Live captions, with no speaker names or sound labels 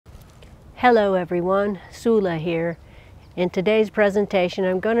Hello everyone, Sula here. In today's presentation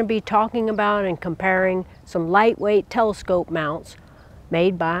I'm going to be talking about and comparing some lightweight telescope mounts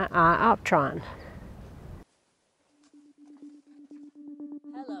made by Ioptron.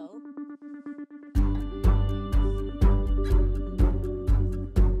 Hello.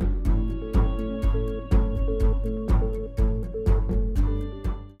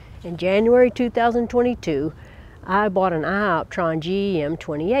 In January 2022, I bought an Ioptron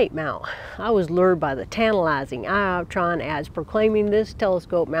GEM28 mount. I was lured by the tantalizing Ioptron ads proclaiming this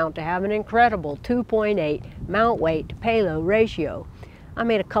telescope mount to have an incredible 2.8 mount weight to payload ratio. I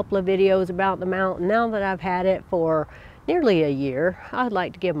made a couple of videos about the mount, and now that I've had it for nearly a year, I'd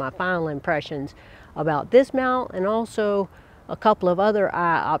like to give my final impressions about this mount and also a couple of other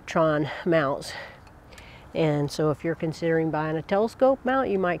Ioptron mounts. And so if you're considering buying a telescope mount,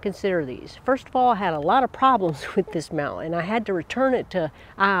 you might consider these. First of all, I had a lot of problems with this mount, and I had to return it to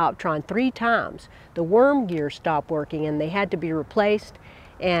Ioptron 3 times. The worm gear stopped working and they had to be replaced.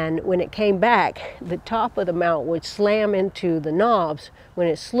 And when it came back, the top of the mount would slam into the knobs when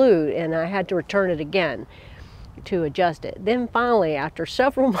it slewed, and I had to return it again to adjust it. Then finally, after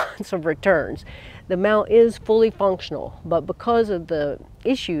several months of returns, the mount is fully functional, but because of the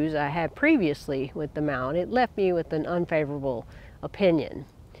issues I had previously with the mount, it left me with an unfavorable opinion.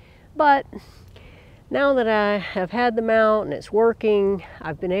 But now that I have had the mount and it's working,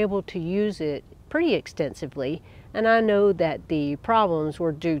 I've been able to use it pretty extensively, and I know that the problems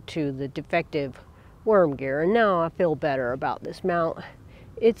were due to the defective worm gear, and now I feel better about this mount.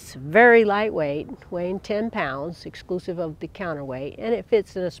 It's very lightweight, weighing 10 pounds, exclusive of the counterweight, and it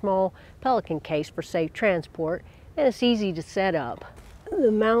fits in a small Pelican case for safe transport, and it's easy to set up.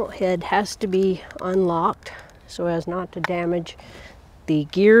 The mount head has to be unlocked so as not to damage the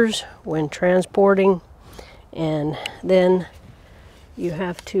gears when transporting, and then you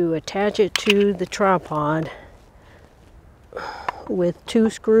have to attach it to the tripod with 2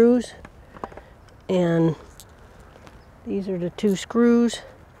 screws, and these are the 2 screws,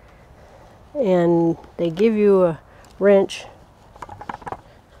 and they give you a wrench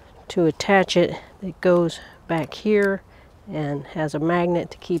to attach it that goes back here and has a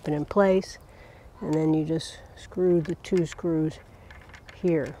magnet to keep it in place, and then you just screw the 2 screws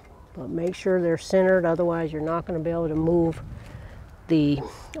here. But make sure they're centered, otherwise you're not going to be able to move the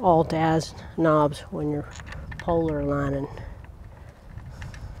alt-az knobs when you're polar aligning.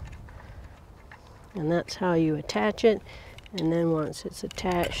 And that's how you attach it, and then once it's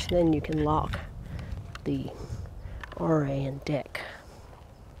attached, then you can lock the RA and deck.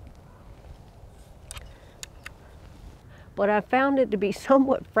 But I found it to be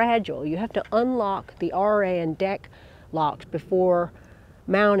somewhat fragile. You have to unlock the RA and deck locks before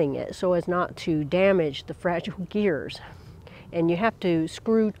mounting it so as not to damage the fragile gears. And you have to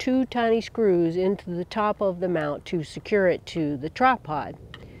screw 2 tiny screws into the top of the mount to secure it to the tripod.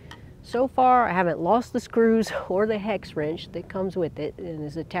 So far, I haven't lost the screws or the hex wrench that comes with it and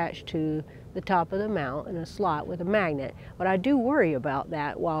is attached to the top of the mount in a slot with a magnet, but I do worry about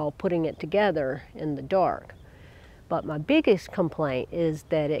that while putting it together in the dark. But my biggest complaint is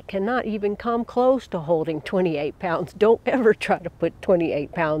that it cannot even come close to holding 28 pounds. Don't ever try to put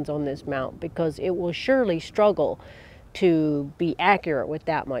 28 pounds on this mount, because it will surely struggle to be accurate with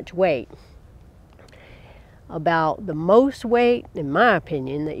that much weight. About the most weight, in my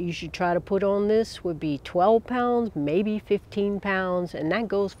opinion, that you should try to put on this would be 12 pounds, maybe 15 pounds, and that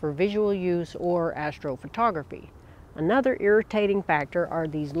goes for visual use or astrophotography. Another irritating factor are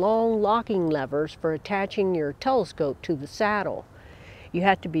these long locking levers for attaching your telescope to the saddle. You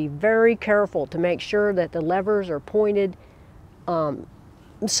have to be very careful to make sure that the levers are pointed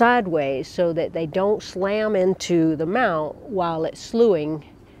sideways so that they don't slam into the mount while it's slewing,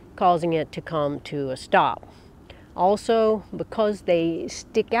 causing it to come to a stop. Also, because they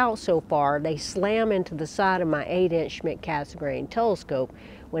stick out so far, they slam into the side of my 8-inch Schmidt-Cassegrain telescope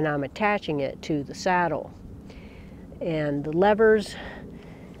when I'm attaching it to the saddle. And the levers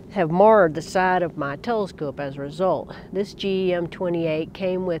have marred the side of my telescope as a result. This GEM28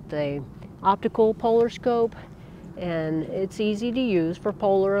 came with an optical polar scope, and it's easy to use for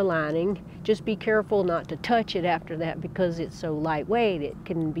polar aligning. Just be careful not to touch it after that, because it's so lightweight it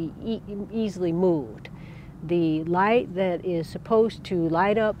can be easily moved. The light that is supposed to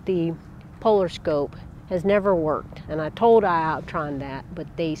light up the polar scope has never worked, and I told Ioptron that, but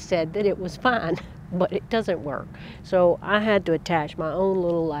they said that it was fine, but it doesn't work. So I had to attach my own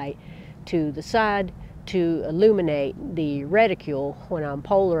little light to the side to illuminate the reticule when I'm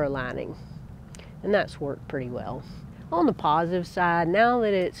polar aligning, and that's worked pretty well. On the positive side, now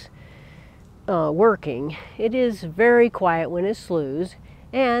that it's working, it is very quiet when it slews,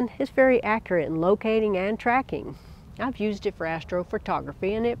 and it's very accurate in locating and tracking. I've used it for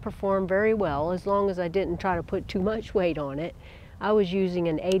astrophotography and it performed very well as long as I didn't try to put too much weight on it. I was using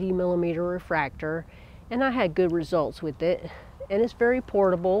an 80mm refractor and I had good results with it, and it's very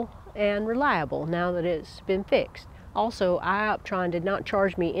portable and reliable now that it's been fixed. Also, Ioptron did not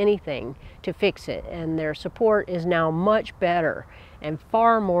charge me anything to fix it, and their support is now much better and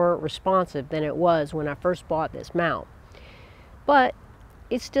far more responsive than it was when I first bought this mount. But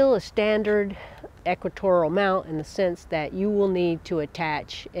it's still a standard equatorial mount in the sense that you will need to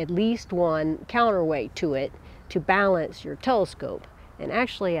attach at least one counterweight to it to balance your telescope. And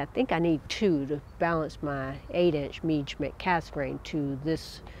actually, I think I need two to balance my 8-inch Meade Schmidt Cassegrain to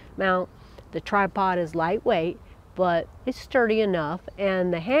this mount. The tripod is lightweight, but it's sturdy enough,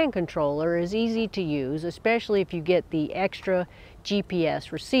 and the hand controller is easy to use, especially if you get the extra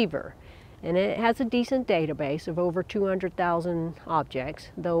GPS receiver. And it has a decent database of over 200,000 objects,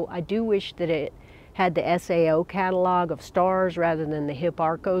 though I do wish that it had the SAO catalog of stars rather than the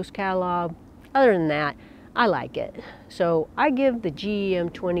Hipparcos catalog. Other than that, I like it. So I give the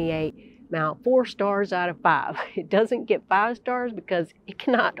GEM28 mount 4 stars out of 5. It doesn't get 5 stars because it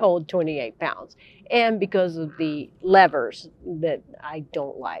cannot hold 28 pounds and because of the levers that I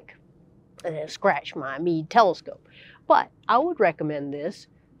don't like and it scratched my Meade telescope. But I would recommend this.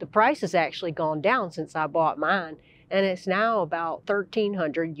 The price has actually gone down since I bought mine, and it's now about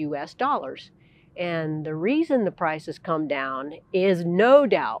 $1,300 US. And the reason the price has come down is no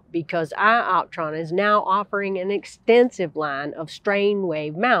doubt because Ioptron is now offering an extensive line of strain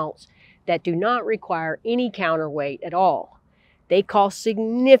wave mounts that do not require any counterweight at all. They cost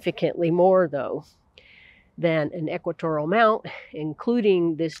significantly more though than an equatorial mount,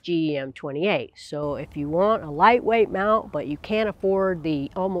 including this GEM28. So if you want a lightweight mount, but you can't afford the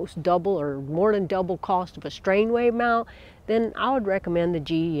almost double or more than double cost of a strain wave mount, then I would recommend the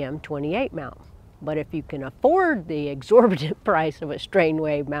GEM28 mount. But if you can afford the exorbitant price of a strain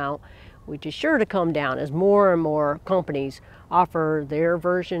wave mount, which is sure to come down as more and more companies offer their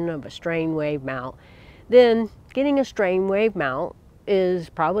version of a strain wave mount, then getting a strain wave mount is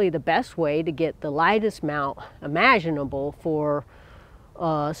probably the best way to get the lightest mount imaginable for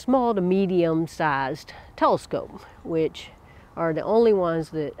a small to medium sized telescope, which are the only ones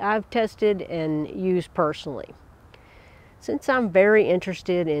that I've tested and used personally. Since I'm very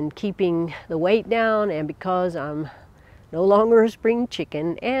interested in keeping the weight down, and because I'm no longer a spring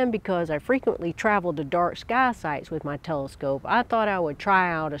chicken, and because I frequently travel to dark sky sites with my telescope, I thought I would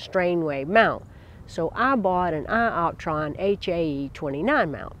try out a strain wave mount. So I bought an Ioptron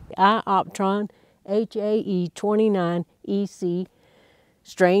HAE29 mount. The Ioptron HAE29 EC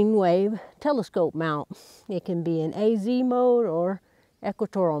strain wave telescope mount. It can be in AZ mode or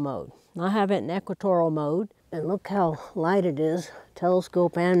equatorial mode. I have it in equatorial mode, and look how light it is,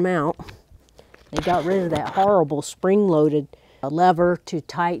 telescope and mount. They got rid of that horrible spring-loaded lever to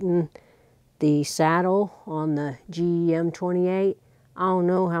tighten the saddle on the GEM28. I don't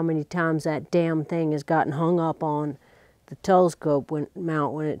know how many times that damn thing has gotten hung up on the telescope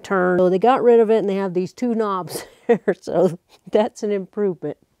mount when it turns. So they got rid of it and they have these 2 knobs there, so that's an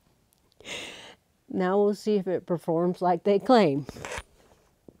improvement. Now we'll see if it performs like they claim.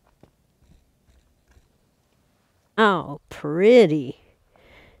 Oh, pretty.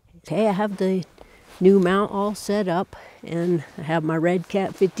 Okay, I have the new mount all set up, and I have my Red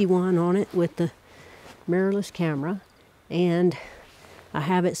Cat 51 on it with the mirrorless camera, and I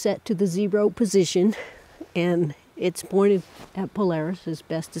have it set to the 0 position, and it's pointed at Polaris as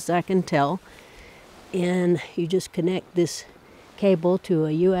best as I can tell. And you just connect this cable to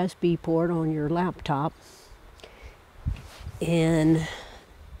a USB port on your laptop, and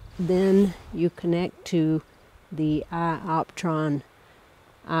then you connect to the Ioptron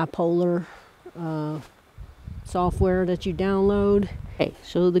iPolar software that you download. Okay,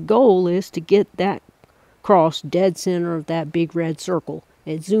 so the goal is to get that cross dead center of that big red circle.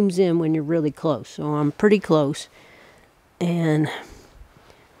 It zooms in when you're really close, so I'm pretty close. And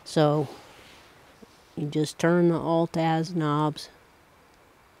so you just turn the Alt-Az knobs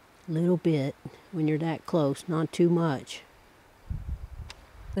a little bit when you're that close, not too much.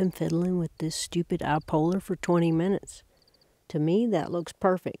 Been fiddling with this stupid iPolar for 20 minutes. To me, that looks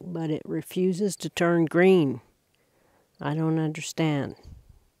perfect, but it refuses to turn green. I don't understand.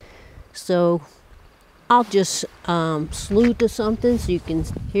 So I'll just slew to something so you can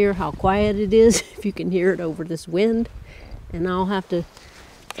hear how quiet it is, if you can hear it over this wind. And I'll have to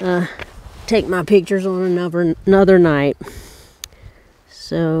take my pictures on another night.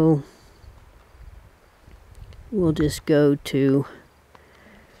 So we'll just go to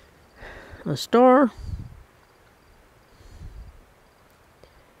a star.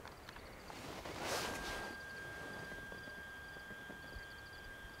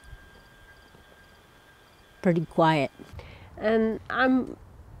 pretty quiet. And I'm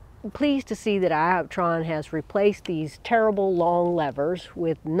pleased to see that Ioptron has replaced these terrible long levers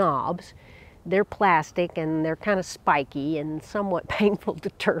with knobs. They're plastic and they're kind of spiky and somewhat painful to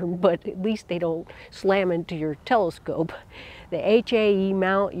turn, but at least they don't slam into your telescope. The HAE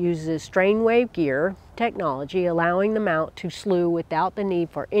mount uses strain wave gear technology, allowing the mount to slew without the need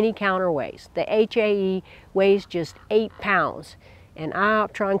for any counterweights. The HAE weighs just 8 pounds, and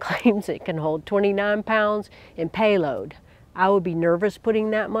Ioptron claims it can hold 29 pounds in payload. I would be nervous putting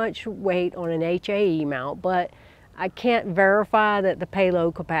that much weight on an HAE mount, but I can't verify that the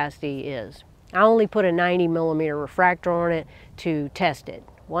payload capacity is. I only put a 90mm refractor on it to test it.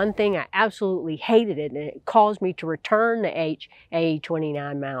 One thing I absolutely hated it, and it caused me to return the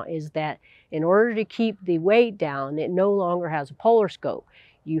HAE29 mount, is that in order to keep the weight down, it no longer has a polar scope.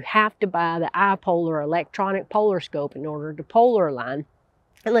 You have to buy the iPolar electronic polar scope in order to polar align,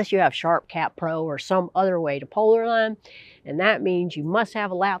 unless you have SharpCap Pro or some other way to polar align. And that means you must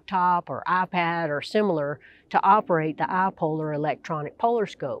have a laptop or iPad or similar to operate the iPolar electronic polar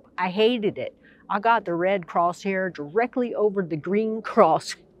scope. I hated it. I got the red crosshair directly over the green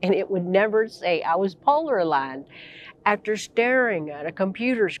cross, and it would never say I was polar aligned. After staring at a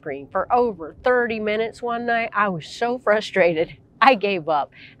computer screen for over 30 minutes one night, I was so frustrated, I gave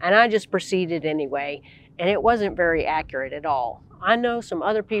up, and I just proceeded anyway, and it wasn't very accurate at all. I know some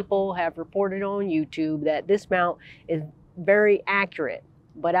other people have reported on YouTube that this mount is very accurate,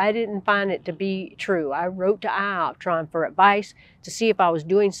 but I didn't find it to be true. I wrote to Ioptron for advice to see if I was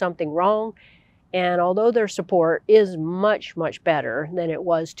doing something wrong, and although their support is much, much better than it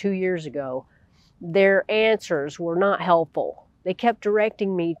was 2 years ago, their answers were not helpful. They kept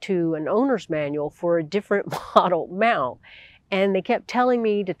directing me to an owner's manual for a different model mount, and they kept telling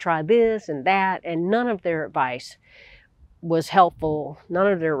me to try this and that, and none of their advice was helpful. None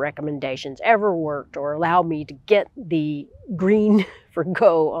of their recommendations ever worked or allowed me to get the green for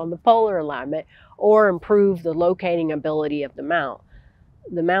go on the polar alignment or improve the locating ability of the mount.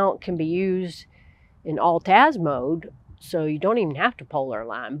 The mount can be used in alt-az mode, so you don't even have to polar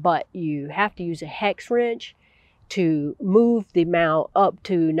align, but you have to use a hex wrench to move the mount up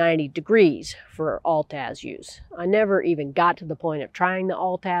to 90 degrees for alt-az use. I never even got to the point of trying the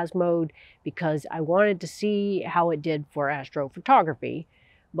alt-az mode because I wanted to see how it did for astrophotography,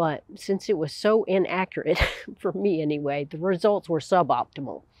 but since it was so inaccurate, for me anyway, the results were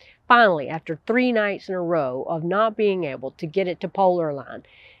suboptimal. Finally, after 3 nights in a row of not being able to get it to polar align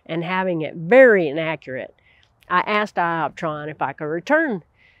and having it very inaccurate, I asked Ioptron if I could return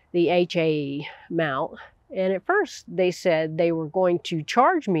the HAE mount, and at first they said they were going to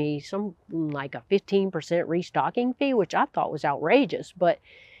charge me something like a 15% restocking fee, which I thought was outrageous, but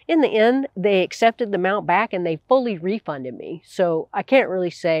in the end, they accepted the mount back and they fully refunded me. So I can't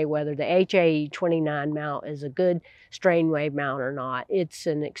really say whether the HAE29 mount is a good strain wave mount or not. It's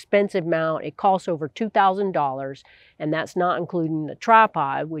an expensive mount. It costs over $2,000, and that's not including the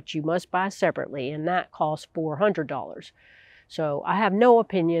tripod, which you must buy separately, and that costs $400. So I have no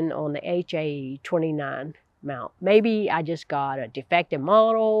opinion on the HAE29 mount. Maybe I just got a defective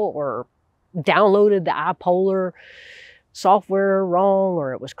model or downloaded the iPolar software wrong,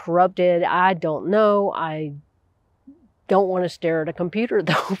 or it was corrupted. I don't know. I don't want to stare at a computer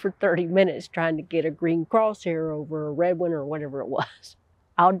though for 30 minutes trying to get a green crosshair over a red one or whatever it was.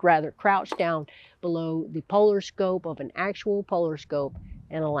 I'd rather crouch down below the polar scope of an actual polar scope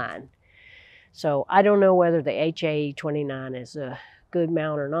and align. So I don't know whether the HAE29 is a good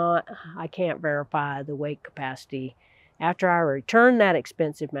mount or not. I can't verify the weight capacity. After I returned that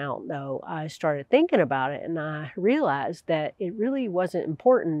expensive mount, though, I started thinking about it, and I realized that it really wasn't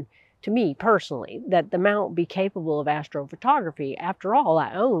important to me personally that the mount be capable of astrophotography. After all,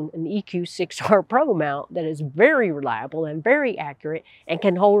 I own an EQ6R Pro mount that is very reliable and very accurate and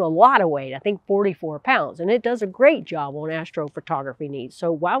can hold a lot of weight, I think 44 pounds, and it does a great job on astrophotography needs.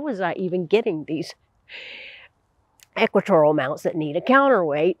 So why was I even getting these equatorial mounts that need a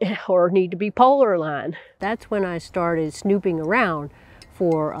counterweight or need to be polar aligned? That's when I started snooping around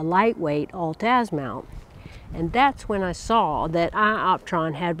for a lightweight alt-az mount. And that's when I saw that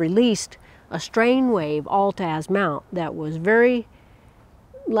Ioptron had released a strain wave alt-az mount that was very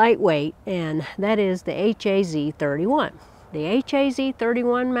lightweight, and that is the HAZ31. The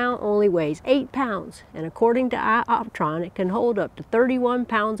HAZ31 mount only weighs 8 pounds, and according to Ioptron, it can hold up to 31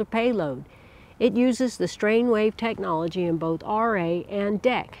 pounds of payload. It uses the strain wave technology in both RA and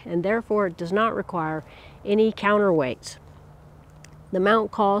DEC, and therefore it does not require any counterweights. The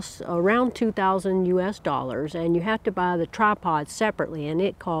mount costs around $2,000 US, and you have to buy the tripod separately, and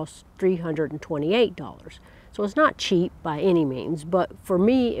it costs $328. So it's not cheap by any means, but for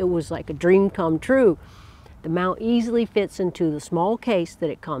me it was like a dream come true The mount easily fits into the small case that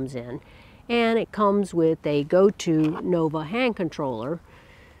it comes in, and it comes with a go-to Nova hand controller,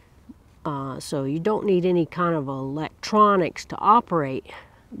 so you don't need any kind of electronics to operate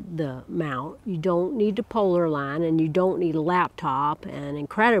the mount. You don't need a polar line, and you don't need a laptop, and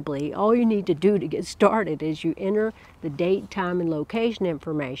incredibly, all you need to do to get started is you enter the date, time, and location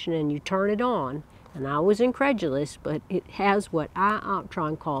information, and you turn it on. And I was incredulous, but it has what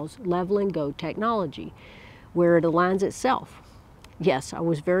Ioptron calls level and go technology, where it aligns itself. Yes, I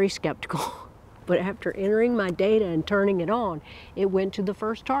was very skeptical, but after entering my data and turning it on, it went to the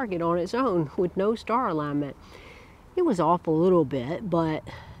first target on its own with no star alignment. It was off a little bit, but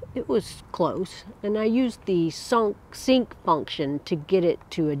it was close, and I used the sync function to get it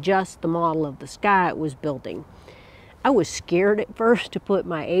to adjust the model of the sky it was building. I was scared at first to put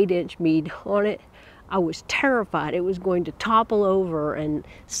my 8-inch bead on it. I was terrified it was going to topple over and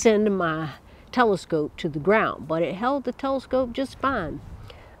send my telescope to the ground, but it held the telescope just fine.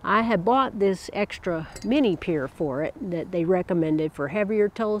 I had bought this extra mini pier for it that they recommended for heavier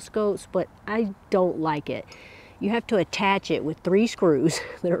telescopes, but I don't like it. You have to attach it with 3 screws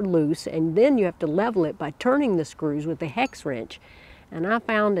that are loose, and then you have to level it by turning the screws with a hex wrench. And I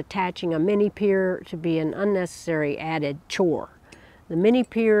found attaching a mini pier to be an unnecessary added chore. The mini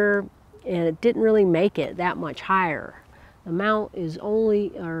pier, and it didn't really make it that much higher. The mount is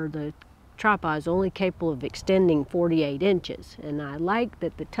only, or the tripod is only capable of extending 48 inches, and I liked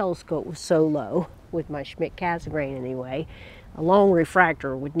that the telescope was so low, with my Schmidt-Cassegrain anyway. A long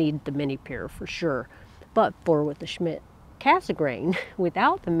refractor would need the mini pier for sure. But with the Schmidt-Cassegrain,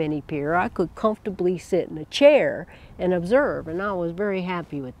 without the mini pier, I could comfortably sit in a chair and observe, and I was very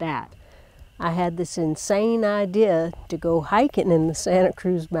happy with that. I had this insane idea to go hiking in the Santa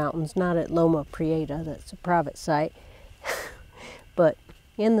Cruz Mountains, not at Loma Prieta, that's a private site, but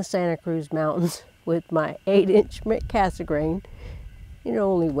in the Santa Cruz Mountains with my 8-inch Schmidt-Cassegrain. It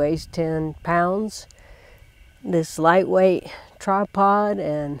only weighs 10 pounds. This lightweight tripod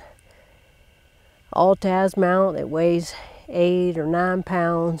and all-TAS mount that weighs 8 or 9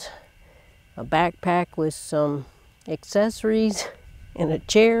 pounds, a backpack with some accessories, and a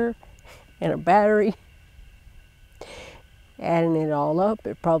chair, and a battery. Adding it all up,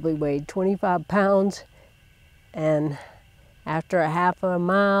 it probably weighed 25 pounds, and after a half a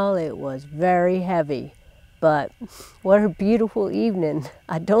mile, it was very heavy. But what a beautiful evening.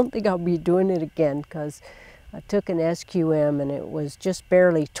 I don't think I'll be doing it again because I took an SQM and it was just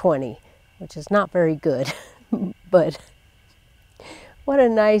barely 20. Which is not very good, but what a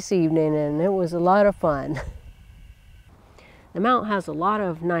nice evening, and it was a lot of fun. The mount has a lot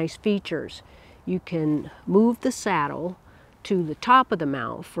of nice features. You can move the saddle to the top of the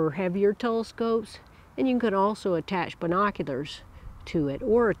mount for heavier telescopes, and you can also attach binoculars to it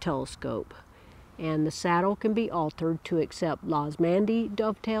or a telescope. And the saddle can be altered to accept Losmandy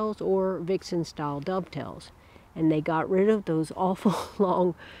dovetails or Vixen style dovetails. And they got rid of those awful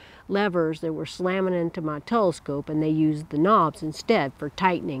long levers that were slamming into my telescope, and they used the knobs instead for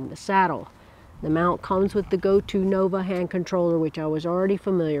tightening the saddle. The mount comes with the go-to Nova hand controller, which I was already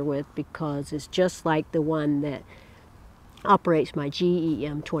familiar with because it's just like the one that operates my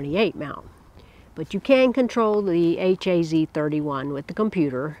GEM28 mount. But you can control the HAZ31 with the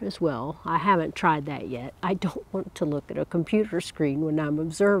computer as well. I haven't tried that yet. I don't want to look at a computer screen when I'm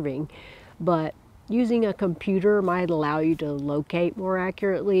observing, but using a computer might allow you to locate more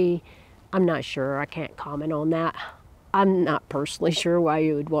accurately. I'm not sure. I can't comment on that. I'm not personally sure why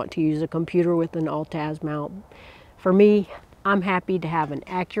you would want to use a computer with an all-TAS mount. For me, I'm happy to have an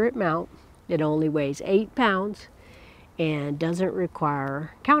accurate mount that only weighs 8 pounds and doesn't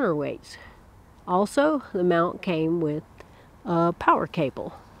require counterweights. Also, the mount came with a power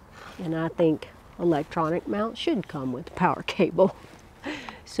cable, and I think electronic mounts should come with a power cable.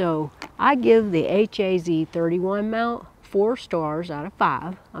 So I give the HAZ31 mount 4 stars out of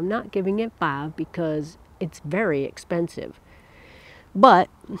 5. I'm not giving it 5 because it's very expensive. But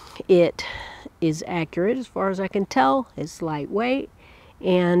it is accurate as far as I can tell. It's lightweight,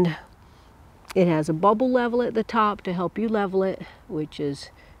 and it has a bubble level at the top to help you level it, which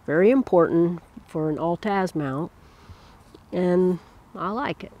is very important for an all-TAS mount, and I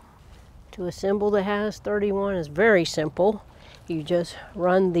like it. To assemble the HAZ31 is very simple. You just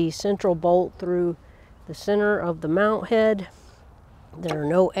run the central bolt through the center of the mount head. There are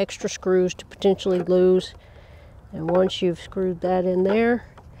no extra screws to potentially lose. And once you've screwed that in there,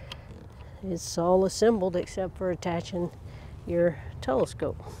 it's all assembled except for attaching your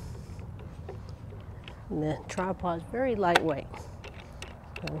telescope. And the tripod is very lightweight.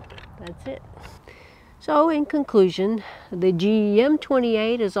 So that's it. So in conclusion, the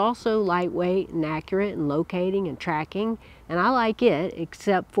GEM-28 is also lightweight and accurate in locating and tracking, and I like it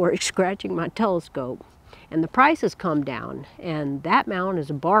except for scratching my telescope. And the price has come down, and that mount is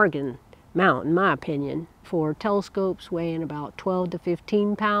a bargain mount in my opinion for telescopes weighing about 12 to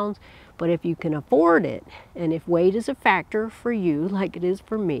 15 pounds. But if you can afford it, and if weight is a factor for you like it is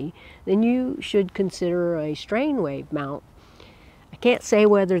for me, then you should consider a strain wave mount. I can't say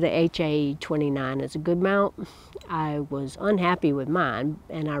whether the HAE-29 is a good mount. I was unhappy with mine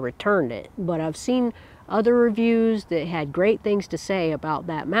and I returned it, but I've seen other reviews that had great things to say about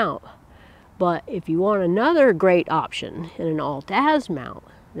that mount. But if you want another great option in an alt-az mount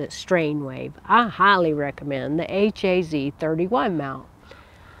that's strain wave, I highly recommend the HAZ-31 mount.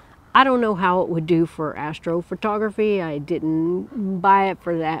 I don't know how it would do for astrophotography. I didn't buy it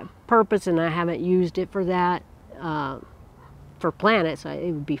for that purpose and I haven't used it for that. For planets,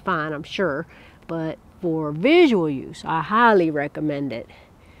 it would be fine, I'm sure. But for visual use, I highly recommend it.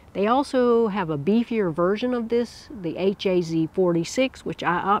 They also have a beefier version of this, the HAZ-46, which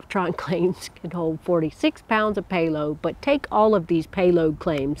Ioptron claims can hold 46 pounds of payload, but take all of these payload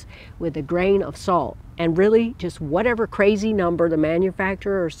claims with a grain of salt. And really, just whatever crazy number the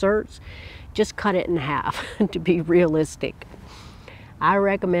manufacturer asserts, just cut it in half to be realistic. I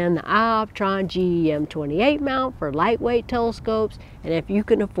recommend the Ioptron GEM-28 mount for lightweight telescopes, and if you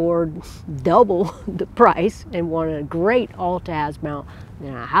can afford double the price and want a great alt-az mount,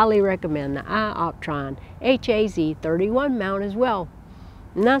 then I highly recommend the Ioptron HAZ-31 mount as well.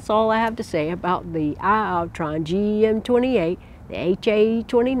 And that's all I have to say about the Ioptron GEM-28, the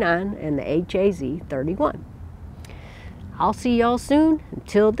HAE-29, and the HAZ-31. I'll see y'all soon.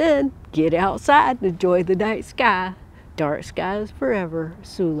 Until then, get outside and enjoy the night sky. Dark skies forever.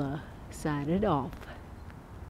 Sula signing off.